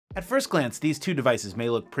At first glance, these two devices may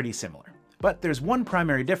look pretty similar, but there's one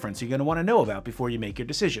primary difference you're going to want to know about before you make your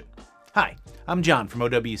decision. Hi, I'm John from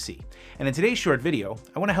OWC, and in today's short video,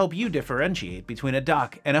 I want to help you differentiate between a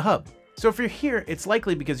dock and a hub. So if you're here, it's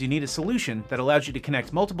likely because you need a solution that allows you to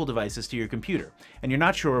connect multiple devices to your computer, and you're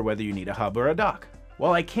not sure whether you need a hub or a dock.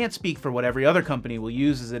 While I can't speak for what every other company will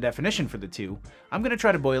use as a definition for the two, I'm going to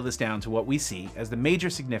try to boil this down to what we see as the major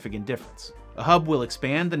significant difference. A hub will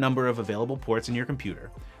expand the number of available ports in your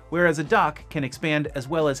computer, whereas a dock can expand as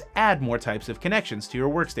well as add more types of connections to your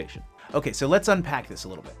workstation. Okay, so let's unpack this a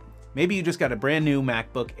little bit. Maybe you just got a brand new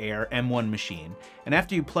MacBook Air M1 machine, and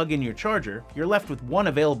after you plug in your charger, you're left with one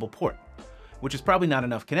available port, which is probably not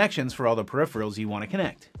enough connections for all the peripherals you want to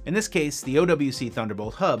connect. In this case, the OWC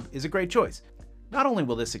Thunderbolt hub is a great choice. Not only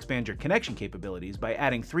will this expand your connection capabilities by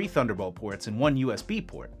adding 3 Thunderbolt ports and 1 USB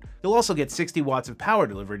port, you'll also get 60 watts of power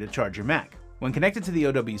delivery to charge your Mac. When connected to the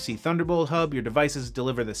OWC Thunderbolt hub, your devices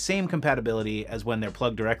deliver the same compatibility as when they're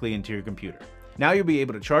plugged directly into your computer. Now you'll be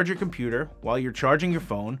able to charge your computer while you're charging your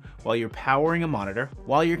phone, while you're powering a monitor,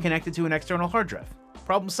 while you're connected to an external hard drive.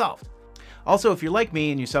 Problem solved. Also, if you're like me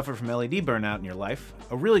and you suffer from LED burnout in your life,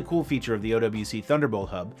 a really cool feature of the OWC Thunderbolt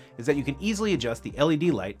hub is that you can easily adjust the LED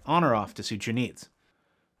light on or off to suit your needs.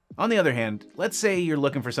 On the other hand, let's say you're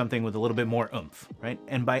looking for something with a little bit more oomph, right?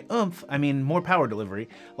 And by oomph, I mean more power delivery,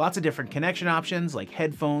 lots of different connection options like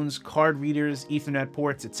headphones, card readers, Ethernet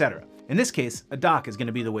ports, etc. In this case, a dock is going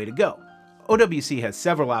to be the way to go. OWC has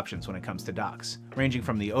several options when it comes to docks, ranging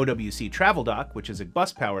from the OWC Travel Dock, which is a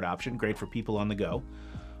bus-powered option great for people on the go,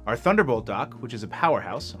 our Thunderbolt dock, which is a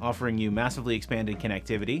powerhouse, offering you massively expanded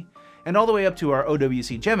connectivity, and all the way up to our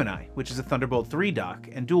OWC Gemini, which is a Thunderbolt 3 dock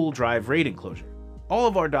and dual drive RAID enclosure. All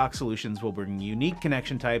of our dock solutions will bring unique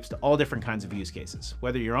connection types to all different kinds of use cases,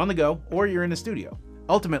 whether you're on the go or you're in a studio.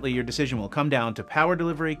 Ultimately, your decision will come down to power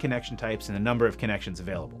delivery, connection types, and the number of connections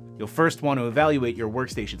available. You'll first want to evaluate your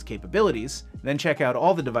workstation's capabilities, then check out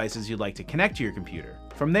all the devices you'd like to connect to your computer.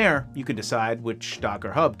 From there, you can decide which dock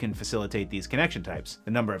or hub can facilitate these connection types,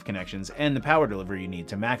 the number of connections, and the power delivery you need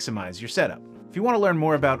to maximize your setup. If you want to learn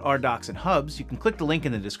more about our docks and hubs, you can click the link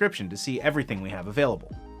in the description to see everything we have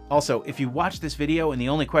available. Also, if you watched this video and the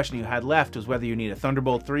only question you had left was whether you need a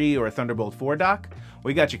Thunderbolt 3 or a Thunderbolt 4 dock,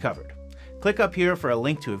 we got you covered. Click up here for a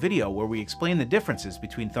link to a video where we explain the differences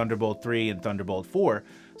between Thunderbolt 3 and Thunderbolt 4,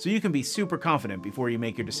 so you can be super confident before you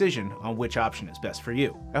make your decision on which option is best for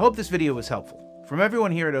you. I hope this video was helpful. From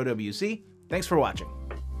everyone here at OWC, thanks for watching.